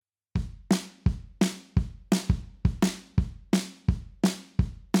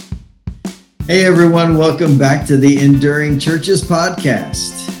Hey everyone, welcome back to the Enduring Churches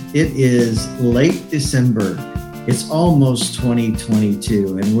podcast. It is late December. It's almost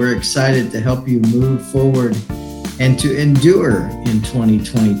 2022, and we're excited to help you move forward and to endure in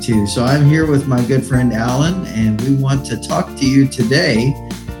 2022. So I'm here with my good friend Alan, and we want to talk to you today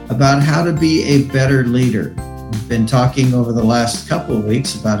about how to be a better leader. We've been talking over the last couple of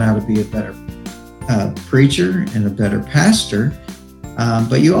weeks about how to be a better preacher and a better pastor.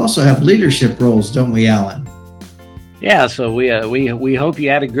 But you also have leadership roles, don't we, Alan? Yeah, so we hope you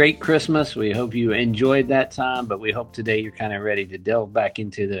had a great Christmas. We hope you enjoyed that time, but we hope today you're kind of ready to delve back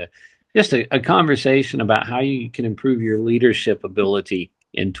into just a conversation about how you can improve your leadership ability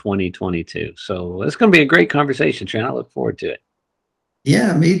in 2022. So it's going to be a great conversation, Trent. I look forward to it.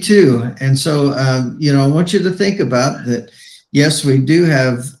 Yeah, me too. And so, I want you to think about that. Yes, we do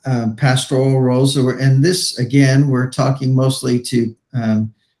have pastoral roles, and this again, we're talking mostly to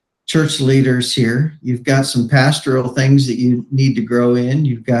church leaders here. You've got some pastoral things that you need to grow in.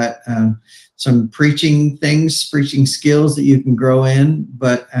 You've got some preaching skills that you can grow in,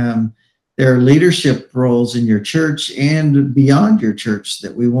 but there are leadership roles in your church and beyond your church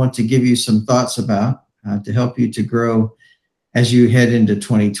that we want to give you some thoughts about to help you to grow as you head into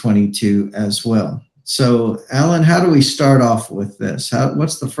 2022 as well. So, Alan, how do we start off with this?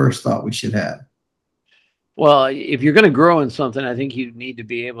 What's the first thought we should have? Well, if you're going to grow in something, I think you need to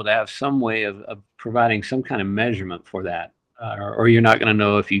be able to have some way of providing some kind of measurement for that, or you're not going to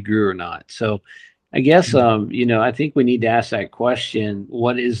know if you grew or not. So, I guess I think we need to ask that question: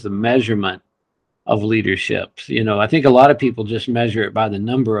 what is the measurement of leadership? I think a lot of people just measure it by the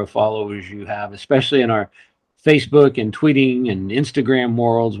number of followers you have, especially in our Facebook and tweeting and Instagram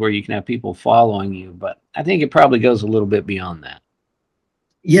worlds where you can have people following you. But I think it probably goes a little bit beyond that.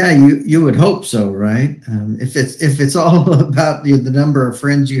 Yeah, you would hope so, right? If it's all about the number of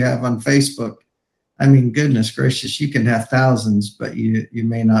friends you have on Facebook, I mean, goodness gracious, you can have thousands, but you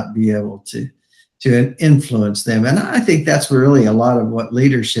may not be able to influence them. And I think that's really a lot of what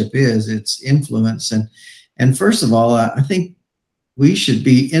leadership is. It's influence, and first of all, I think we should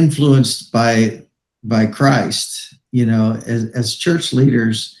be influenced by Christ, as church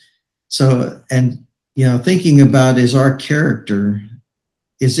leaders. So, and thinking about, is our character,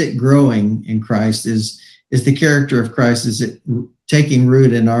 is it growing in Christ? Is the character of Christ, is it taking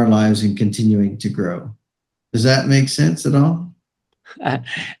root in our lives and continuing to grow? Does that make sense at all?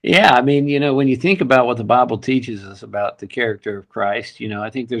 Yeah, I mean, when you think about what the Bible teaches us about the character of Christ, I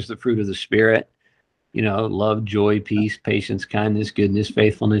think there's the fruit of the Spirit, love, joy, peace, patience, kindness, goodness,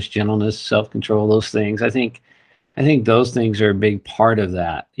 faithfulness, gentleness, self-control, those things. I think those things are a big part of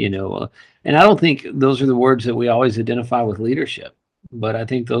that, and I don't think those are the words that we always identify with leadership, but I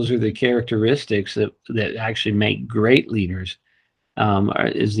think those are the characteristics that actually make great leaders.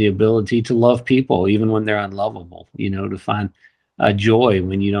 Is the ability to love people even when they're unlovable, to find joy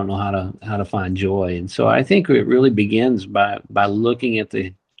when you don't know how to find joy. And so I think it really begins by looking at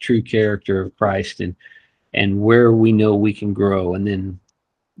the true character of Christ and where we know we can grow, and then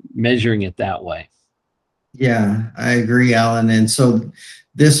measuring it that way. Yeah, I agree, Alan. And so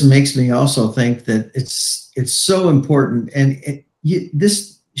this makes me also think that it's so important, and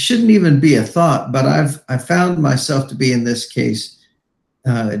this shouldn't even be a thought, but I found myself to be in this case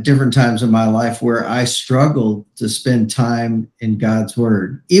at different times in my life where I struggled to spend time in God's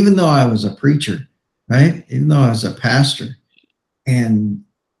word, even though I was a preacher, right? Even though I was a pastor. And,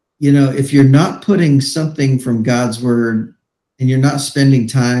 if you're not putting something from God's word and you're not spending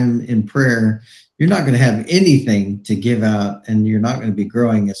time in prayer, you're not going to have anything to give out, and you're not going to be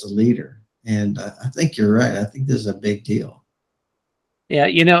growing as a leader. And I think you're right. I think this is a big deal. Yeah,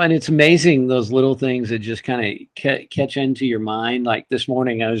 and it's amazing those little things that just kind of catch into your mind. Like this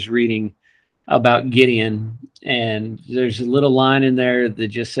morning, I was reading about Gideon, and there's a little line in there that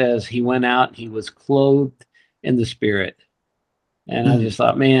just says he went out, he was clothed in the Spirit, and I Mm, just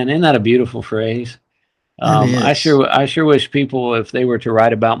thought, man, isn't that a beautiful phrase? that is. I sure wish people, if they were to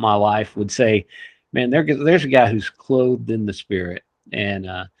write about my life, would say, man, there's a guy who's clothed in the Spirit, and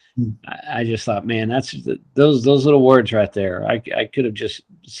Mm, I just thought, man, those little words right there. I could have just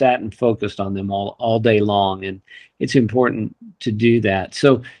sat and focused on them all day long, and it's important to do that.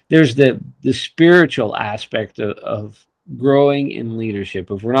 So there's the spiritual aspect of growing in leadership.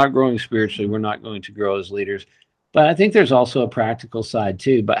 If we're not growing spiritually, we're not going to grow as leaders. But I think there's also a practical side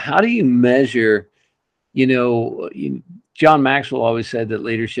too. But how do you measure? You know, John Maxwell always said that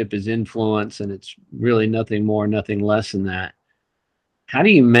leadership is influence, and it's really nothing more, nothing less than that. How do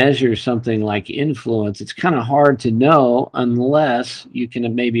you measure something like influence? It's kind of hard to know unless you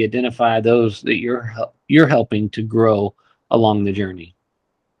can maybe identify those that you're helping to grow along the journey.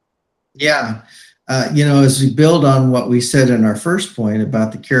 Yeah. As we build on what we said in our first point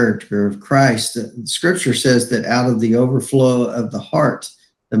about the character of Christ, scripture says that out of the overflow of the heart,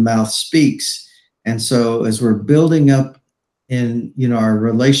 the mouth speaks. And so as we're building up in, our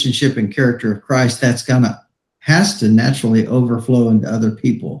relationship and character of Christ, has to naturally overflow into other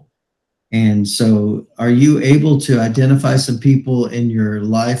people. And so are you able to identify some people in your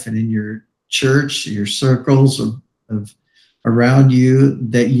life and in your church, your circles of around you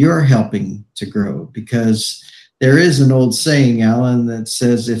that you're helping to grow? Because there is an old saying, Alan, that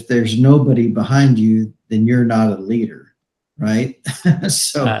says if there's nobody behind you, then you're not a leader, right?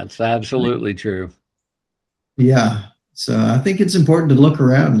 So, That's absolutely true. yeah. So I think it's important to look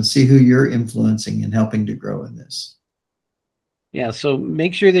around and see who you're influencing and helping to grow in this. Yeah, so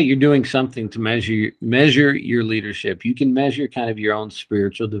make sure that you're doing something to measure your leadership. You can measure kind of your own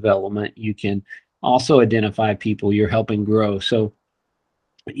spiritual development. You can also identify people you're helping grow. So,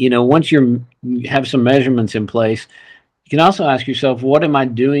 once you have some measurements in place, you can also ask yourself, what am I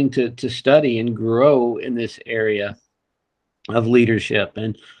doing to study and grow in this area of leadership?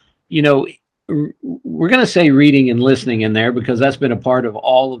 And you know, we're going to say reading and listening in there because that's been a part of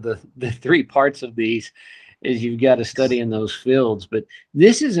all of the three parts of these is you've got to study in those fields. But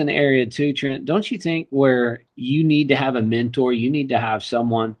this is an area too, Trent, don't you think, where you need to have a mentor, you need to have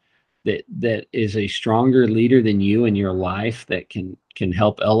someone that is a stronger leader than you in your life that can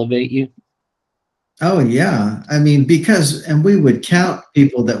help elevate you? Oh, yeah. I mean, and we would count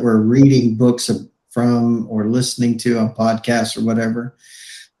people that were reading books from or listening to on podcasts or whatever.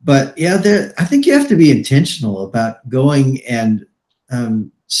 But yeah, I think you have to be intentional about going and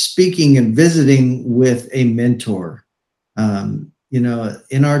speaking and visiting with a mentor. In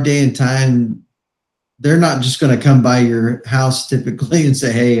our day and time, they're not just going to come by your house typically and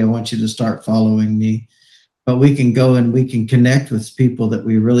say, "Hey, I want you to start following me." But we can go and we can connect with people that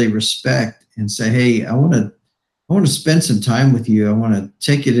we really respect and say, "Hey, I want to spend some time with you. I want to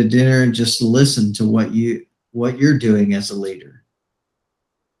take you to dinner and just listen to what you're doing as a leader."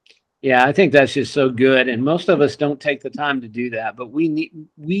 Yeah, I think that's just so good. And most of us don't take the time to do that, but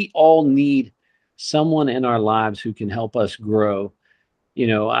we all need someone in our lives who can help us grow.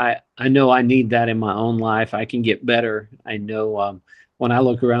 I know I need that in my own life. I can get better. I know when I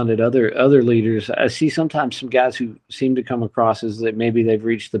look around at other leaders, I see sometimes some guys who seem to come across as that maybe they've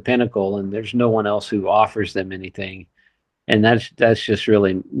reached the pinnacle and there's no one else who offers them anything, and that's just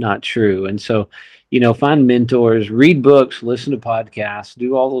really not true. And so, find mentors, read books, listen to podcasts,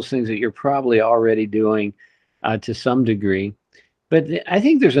 do all those things that you're probably already doing to some degree. But I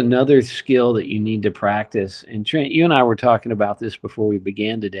think there's another skill that you need to practice. And Trent, you and I were talking about this before we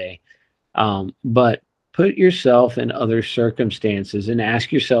began today. But put yourself in other circumstances and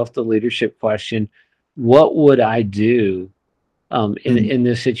ask yourself the leadership question: what would I do Mm. in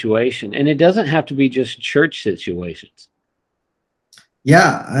this situation? And it doesn't have to be just church situations.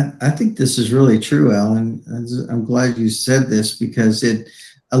 Yeah, I think this is really true, Alan. I'm glad you said this because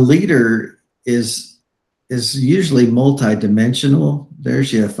a leader is usually multidimensional.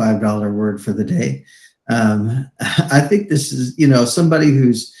 There's your $5 word for the day. I think this is, somebody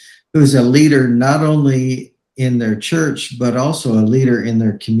who's a leader not only in their church but also a leader in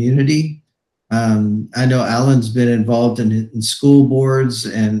their community. I know Alan's been involved in school boards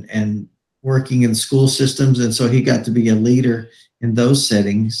and working in school systems, and so he got to be a leader in those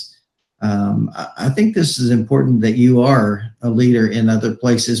settings. I think this is important that you are a leader in other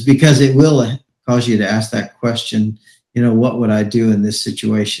places because it will cause you to ask that question, what would I do in this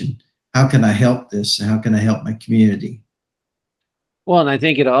situation? How can I help this? How can I help my community? Well, and I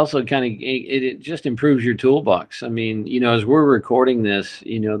think it also kind of it just improves your toolbox. I mean, as we're recording this,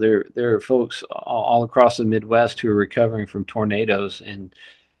 there are folks all across the Midwest who are recovering from tornadoes, and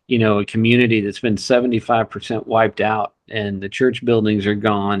a community that's been 75% wiped out, and the church buildings are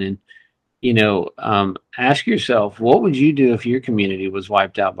gone. And ask yourself, what would you do if your community was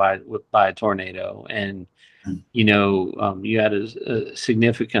wiped out by a tornado? And you had a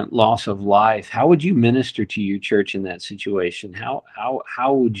significant loss of life. How would you minister to your church in that situation?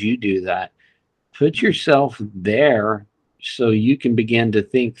 How would you do that? Put yourself there so you can begin to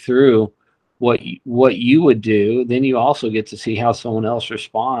think through what you would do. Then you also get to see how someone else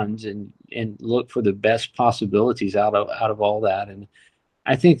responds and look for the best possibilities out of all that. And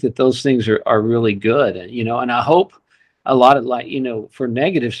I think that those things are really good. And I hope a lot of, like, for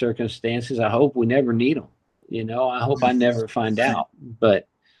negative circumstances, I hope we never need them. I hope I never find out. But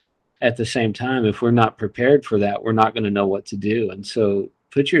at the same time, if we're not prepared for that, we're not going to know what to do. And so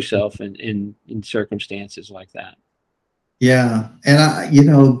put yourself in circumstances like that. Yeah.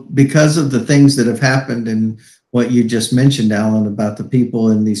 And because of the things that have happened in what you just mentioned, Alan, about the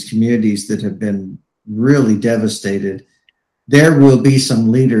people in these communities that have been really devastated. There will be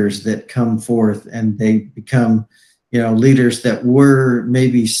some leaders that come forth and they become, leaders that were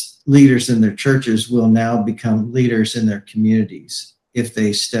maybe leaders in their churches will now become leaders in their communities if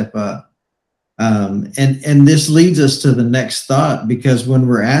they step up. And this leads us to the next thought, because when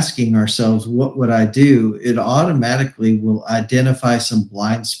we're asking ourselves, what would I do? It automatically will identify some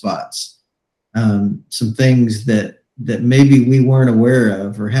blind spots, some things that maybe we weren't aware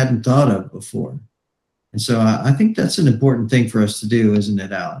of or hadn't thought of before. And so I think that's an important thing for us to do, isn't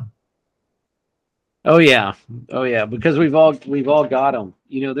it, Alan? Oh yeah, oh yeah, because we've all got them.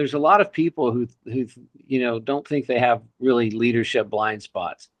 There's a lot of people who don't think they have really leadership blind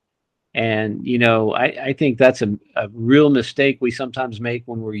spots. And, I think that's a real mistake we sometimes make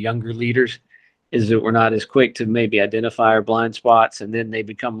when we're younger leaders, is that we're not as quick to maybe identify our blind spots, and then they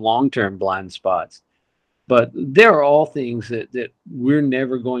become long-term blind spots. But there are all things that we're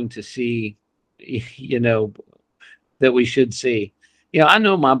never going to see, that we should see. I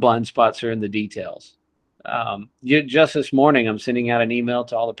know my blind spots are in the details. Just this morning, I'm sending out an email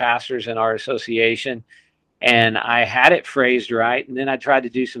to all the pastors in our association, and I had it phrased right. And then I tried to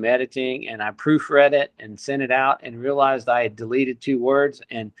do some editing, and I proofread it and sent it out and realized I had deleted 2 words.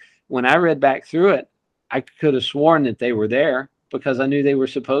 And when I read back through it, I could have sworn that they were there because I knew they were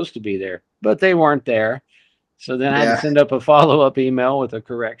supposed to be there, but they weren't there. So then I had to send up a follow-up email with a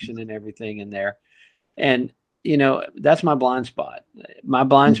correction and everything in there. And, that's my blind spot. My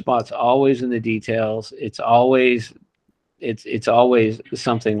blind spot's always in the details. It's always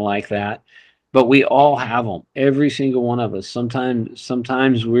something like that. But we all have them, every single one of us.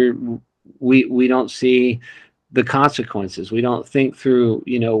 Sometimes we don't see the consequences. We don't think through,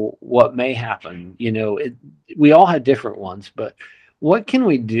 what may happen. We all have different ones, but what can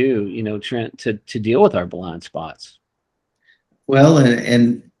we do, Trent, to deal with our blind spots? Well,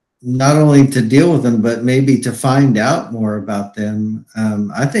 and not only to deal with them, but maybe to find out more about them.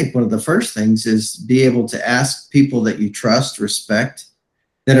 I think one of the first things is be able to ask people that you trust, respect,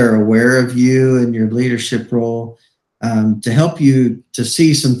 that are aware of you and your leadership role, to help you to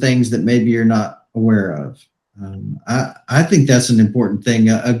see some things that maybe you're not aware of. I think that's an important thing.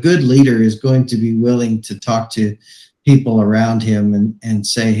 A good leader is going to be willing to talk to people around him and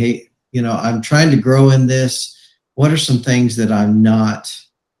say, hey, I'm trying to grow in this. What are some things that I'm not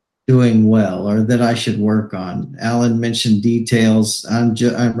doing well or that I should work on? Alan mentioned details. I'm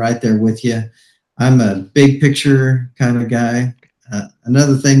right there with you. I'm a big picture kind of guy.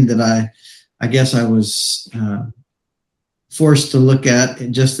 Another thing that I guess I was forced to look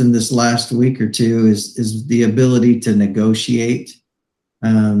at just in this last week or two is the ability to negotiate,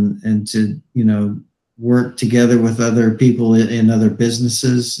 and to work together with other people in other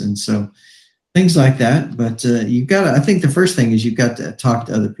businesses, and so things like that. But I think the first thing is you've got to talk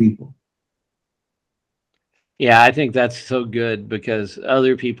to other people. Yeah, I think that's so good because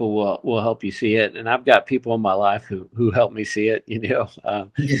other people will help you see it, and I've got people in my life who help me see it,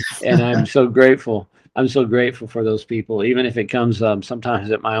 and I'm so grateful. I'm so grateful for those people, even if it comes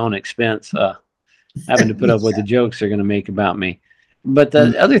sometimes at my own expense, having to put up with the jokes they're going to make about me. But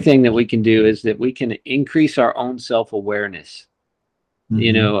the other thing that we can do is that we can increase our own self-awareness.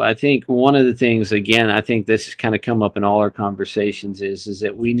 I think one of the things, again, I think this has kind of come up in all our conversations is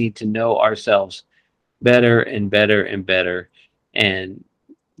that we need to know ourselves better and better and better. And,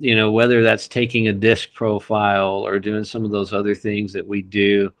 whether that's taking a disc profile or doing some of those other things that we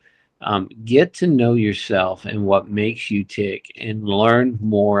do, get to know yourself and what makes you tick and learn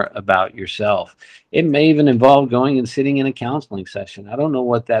more about yourself. It may even involve going and sitting in a counseling session. I don't know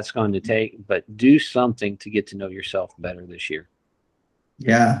what that's going to take, but do something to get to know yourself better this year.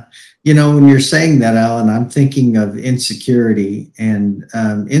 Yeah. When you're saying that, Alan, I'm thinking of insecurity, and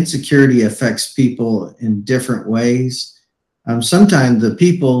insecurity affects people in different ways. Sometimes the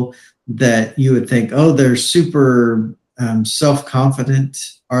people that you would think, oh, they're super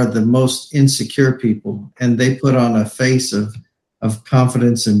self-confident are the most insecure people, and they put on a face of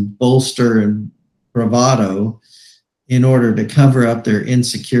confidence and bolster and bravado in order to cover up their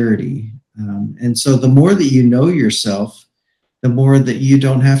insecurity. And so the more that you know yourself, the more that you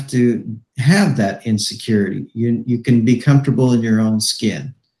don't have to have that insecurity. You can be comfortable in your own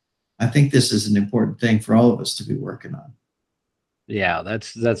skin. I think this is an important thing for all of us to be working on. Yeah,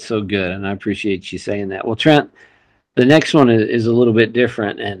 that's so good, and I appreciate you saying that. Well, Trent, the next one is a little bit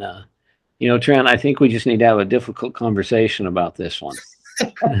different, and Trent, I think we just need to have a difficult conversation about this one.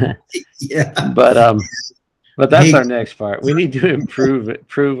 Yeah, but that's our next part. We need to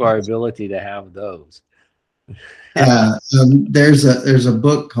improve our ability to have those. There's a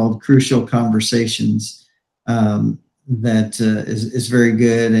book called Crucial Conversations, that is very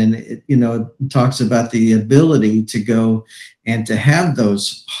good. And it, talks about the ability to go and to have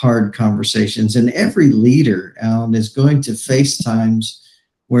those hard conversations. And every leader, Alan, is going to face times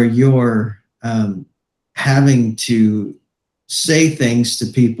where you're having to say things to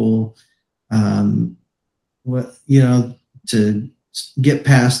people, to get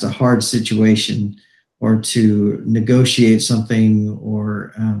past a hard situation, or to negotiate something,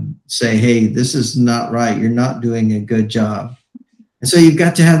 or say, hey, this is not right. You're not doing a good job. And so you've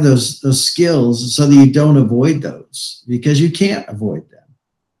got to have those skills so that you don't avoid those, because you can't avoid them.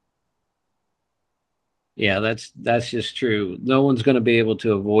 Yeah, that's just true. No one's going to be able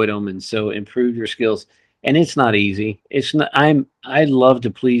to avoid them, and so improve your skills. And it's not easy. It's not. I love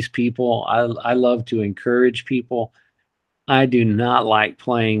to please people. I love to encourage people. I do not like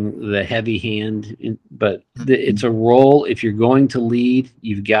playing the heavy hand, but it's a role. If you're going to lead,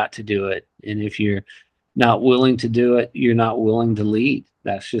 you've got to do it. And if you're not willing to do it, you're not willing to lead.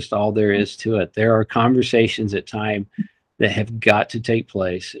 That's just all there is to it. There are conversations at time that have got to take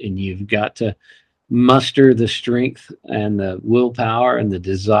place, and you've got to muster the strength and the willpower and the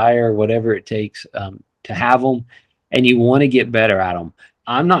desire, whatever it takes, to have them. And you want to get better at them.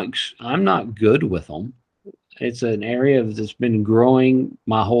 I'm not good with them. It's an area that's been growing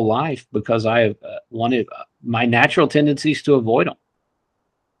my whole life because I have wanted my natural tendencies to avoid them.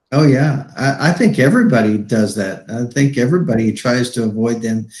 Oh yeah, I think everybody does that. I think everybody tries to avoid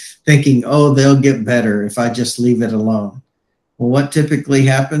them, thinking, oh, they'll get better if I just leave it alone. Well, what typically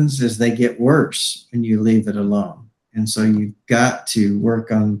happens is they get worse when you leave it alone. And so you've got to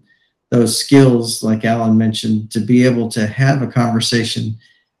work on those skills, like Alan mentioned, to be able to have a conversation.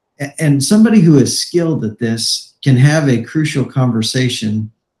 And somebody who is skilled at this can have a crucial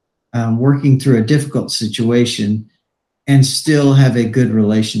conversation, working through a difficult situation, and still have a good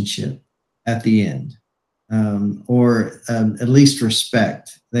relationship at the end, or at least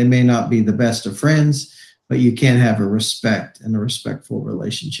respect. They may not be the best of friends, but you can have a respect and a respectful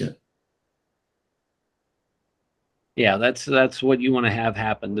relationship. Yeah, that's what you want to have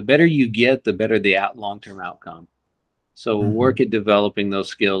happen. The better you get, the better the long-term outcome. So work at developing those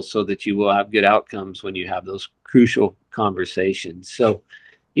skills so that you will have good outcomes when you have those crucial conversations. So,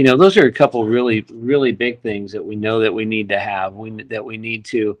 those are a couple really, really big things that we know that we need to have. That we need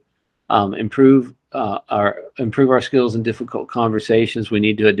to improve our skills in difficult conversations. We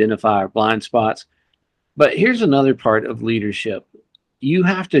need to identify our blind spots. But here's another part of leadership. You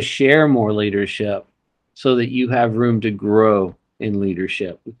have to share more leadership so that you have room to grow in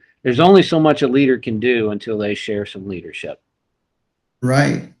leadership. There's only so much a leader can do until they share some leadership.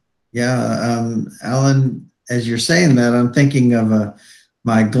 Right. Yeah. Alan, as you're saying that, I'm thinking of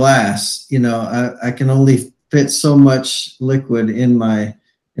my glass. I can only fit so much liquid in my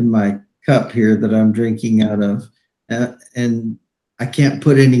cup here that I'm drinking out of, and I can't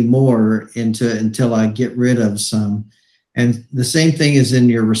put any more into it until I get rid of some. And the same thing is in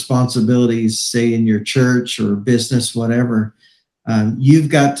your responsibilities, say in your church or business, whatever. You've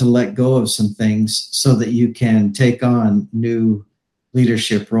got to let go of some things so that you can take on new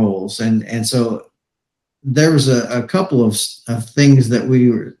leadership roles. And so there was a couple of things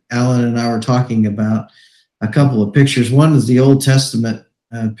that Alan and I were talking about, a couple of pictures. One is the Old Testament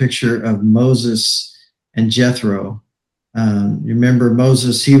picture of Moses and Jethro. You remember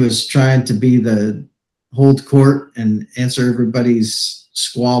Moses, he was trying to hold court and answer everybody's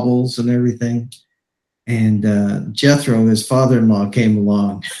squabbles and everything. And Jethro, his father-in-law, came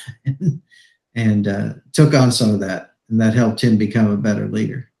along and took on some of that, and that helped him become a better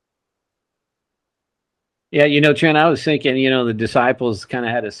leader. Yeah, Trent, I was thinking, the disciples kind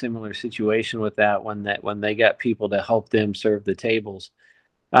of had a similar situation with that when they got people to help them serve the tables.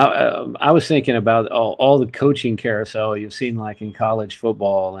 I was thinking about all the coaching carousel you've seen, like in college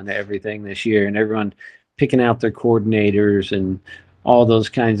football and everything this year, and everyone picking out their coordinators and all those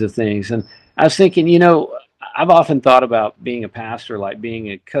kinds of things. And I was thinking, I've often thought about being a pastor like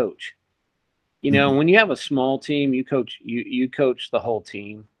being a coach. When you have a small team, you coach the whole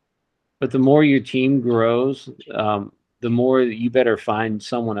team. But the more your team grows, the more you better find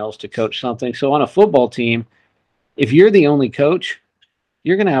someone else to coach something. So on a football team, if you're the only coach,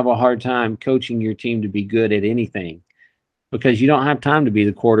 you're going to have a hard time coaching your team to be good at anything, because you don't have time to be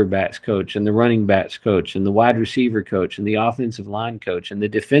the quarterback's coach and the running back's coach and the wide receiver coach and the offensive line coach and the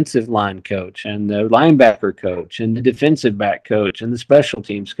defensive line coach and the linebacker coach and the defensive back coach and the special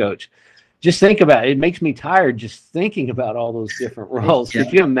teams coach. Just think about it. It makes me tired just thinking about all those different roles. Yeah.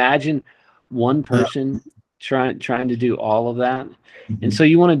 Could you imagine one person trying to do all of that. And Mhm. so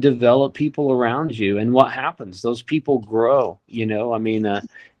you want to develop people around you, and what happens? Those people grow. I mean,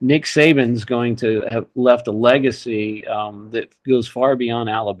 Nick Saban's going to have left a legacy that goes far beyond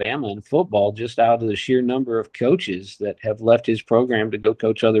Alabama in football, just out of the sheer number of coaches that have left his program to go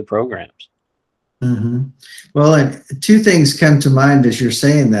coach other programs. Mhm. Well, and two things come to mind as you're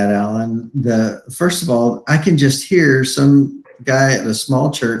saying that, Alan. The first of all, I can just hear some guy at a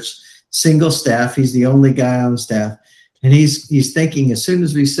small church, single staff. He's the only guy on staff, and he's thinking as soon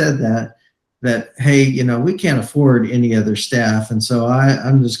as we said that hey, we can't afford any other staff, and so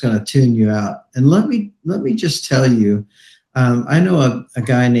I'm just going to tune you out. And let me just tell you, I know a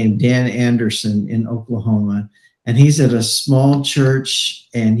guy named Dan Anderson in Oklahoma, and he's at a small church,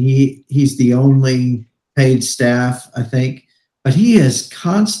 and he's the only paid staff, I think, but he is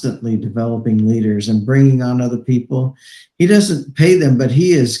constantly developing leaders and bringing on other people. He doesn't pay them, but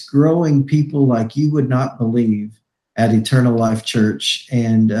he is growing people like you would not believe at Eternal Life Church,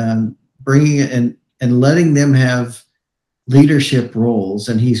 and bringing it and letting them have leadership roles,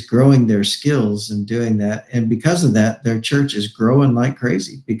 and he's growing their skills and doing that. And because of that, their church is growing like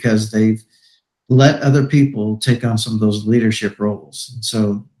crazy because they've let other people take on some of those leadership roles. And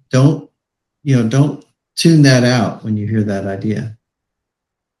so don't tune that out when you hear that idea.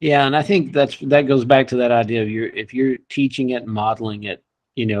 Yeah, and I think that goes back to that idea of if you're teaching it and modeling it,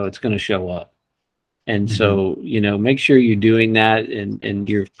 it's going to show up. And Mhm. so, make sure you're doing that, and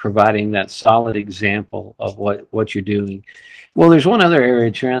you're providing that solid example of what you're doing. Well, there's one other area,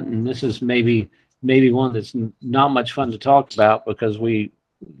 Trent, and this is maybe one that's not much fun to talk about, because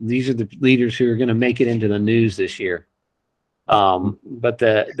these are the leaders who are going to make it into the news this year. But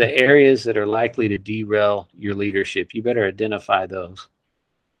the areas that are likely to derail your leadership, you better identify those.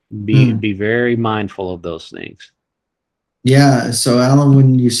 Hmm. Be very mindful of those things. Yeah. So, Alan,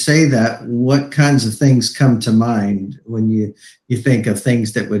 when you say that, what kinds of things come to mind when you think of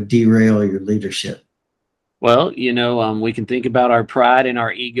things that would derail your leadership? Well, we can think about our pride and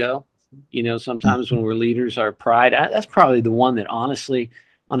our ego. Sometimes when Mhm. we're leaders, our pride, that's probably the one that honestly,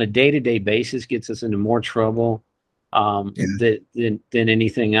 on a day-to-day basis, gets us into more trouble Yeah. than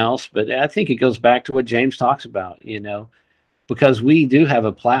anything else. But I think it goes back to what James talks about, because we do have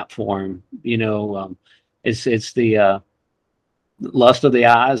a platform. It's the lust of the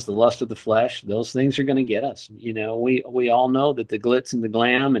eyes, the lust of the flesh. Those things are going to get us. We all know that the glitz and the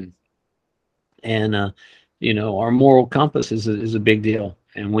glam and our moral compass is a big deal,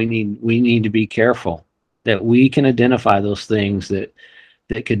 and we need to be careful that we can identify those things that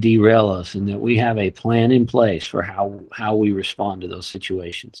could derail us, and that we have a plan in place for how we respond to those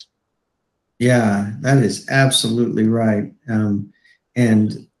situations. Yeah, that is absolutely right.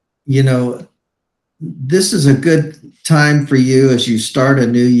 And, you know, this is a good time for you as you start a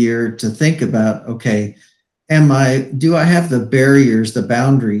new year to think about, okay, do I have the barriers, the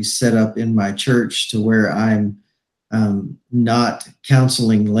boundaries set up in my church to where I'm not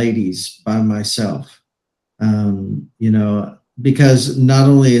counseling ladies by myself? Because not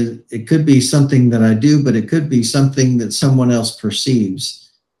only it could be something that I do, but it could be something that someone else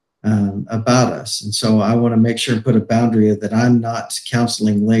perceives about us. And so I want to make sure and put a boundary that I'm not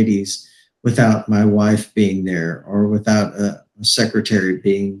counseling ladies without my wife being there, or without a secretary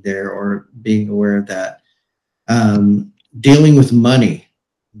being there, or being aware of that. Dealing with money.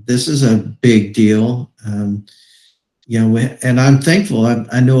 This is a big deal. And I'm thankful.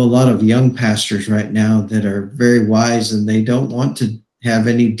 I know a lot of young pastors right now that are very wise, and they don't want to have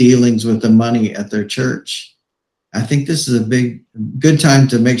any dealings with the money at their church. I think this is good time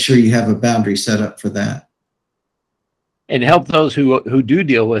to make sure you have a boundary set up for that. And help those who do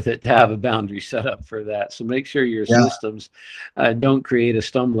deal with it to have a boundary set up for that. So make sure your Yeah. systems don't create a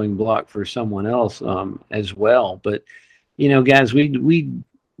stumbling block for someone else as well. But guys,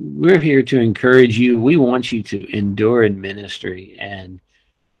 we're here to encourage you. We want you to endure in ministry, and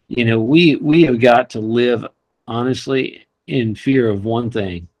we have got to live honestly in fear of one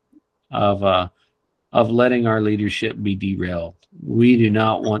thing, of letting our leadership be derailed. We do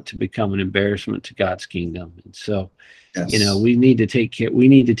not want to become an embarrassment to God's kingdom, and so Yes. we need to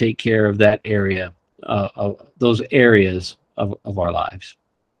take care of that area, of those areas of our lives.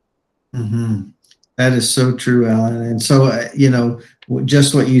 Hmm. That is so true, Alan. And so,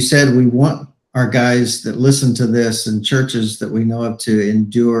 just what you said, we want our guys that listen to this and churches that we know of to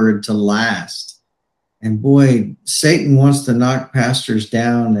endure and to last. And boy, Satan wants to knock pastors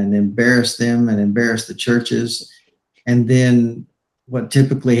down and embarrass them and embarrass the churches. And then what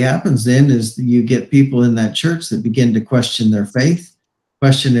typically happens then is you get people in that church that begin to question their faith,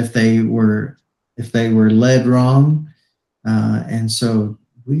 question if they were led wrong. And so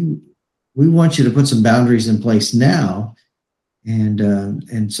we want you to put some boundaries in place now,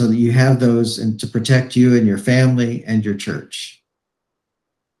 and so that you have those, and to protect you and your family and your church.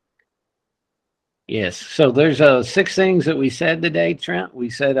 Yes. So there's 6 things that we said today, Trent. We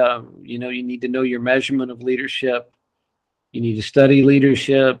said, you need to know your measurement of leadership. You need to study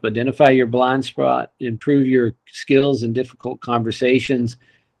leadership, identify your blind spot, improve your skills in difficult conversations,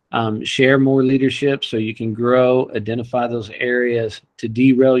 share more leadership so you can grow, identify those areas to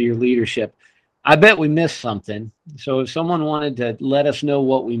derail your leadership. I bet we missed something. So if someone wanted to let us know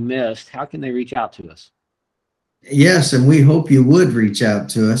what we missed, how can they reach out to us? Yes, and we hope you would reach out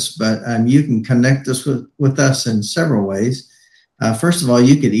to us, but you can connect us with us in several ways. First of all,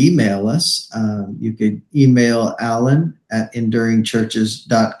 you could email us. You could email Alan at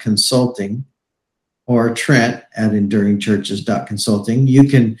enduringchurches.consulting or Trent at enduringchurches.consulting. You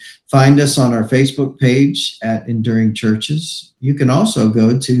can find us on our Facebook page at Enduring Churches. You can also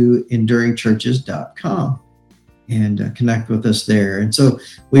go to enduringchurches.com and connect with us there. And so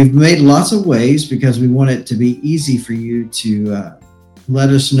we've made lots of ways because we want it to be easy for you to let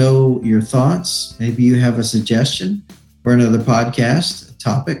us know your thoughts. Maybe you have a suggestion for another podcast, a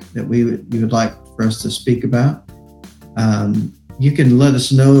topic that you would like for us to speak about. You can let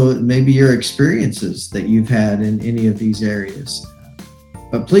us know maybe your experiences that you've had in any of these areas.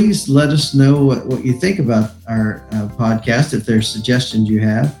 But please let us know what you think about our podcast, if there's suggestions you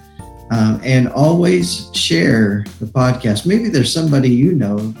have. And always share the podcast. Maybe there's somebody you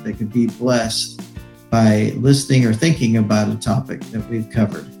know that could be blessed by listening or thinking about a topic that we've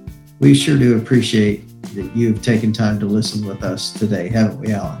covered. We sure do appreciate that you've taken time to listen with us today, haven't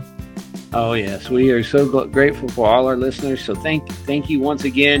we, Alan? Oh, yes. We are so grateful for all our listeners. So thank you once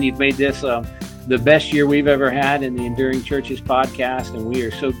again. You've made this the best year we've ever had in the Enduring Churches podcast, and we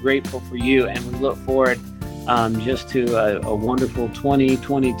are so grateful for you. And we look forward just to a wonderful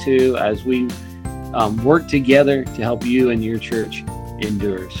 2022 as we work together to help you and your church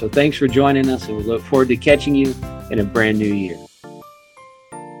endure. So thanks for joining us, and we look forward to catching you in a brand new year.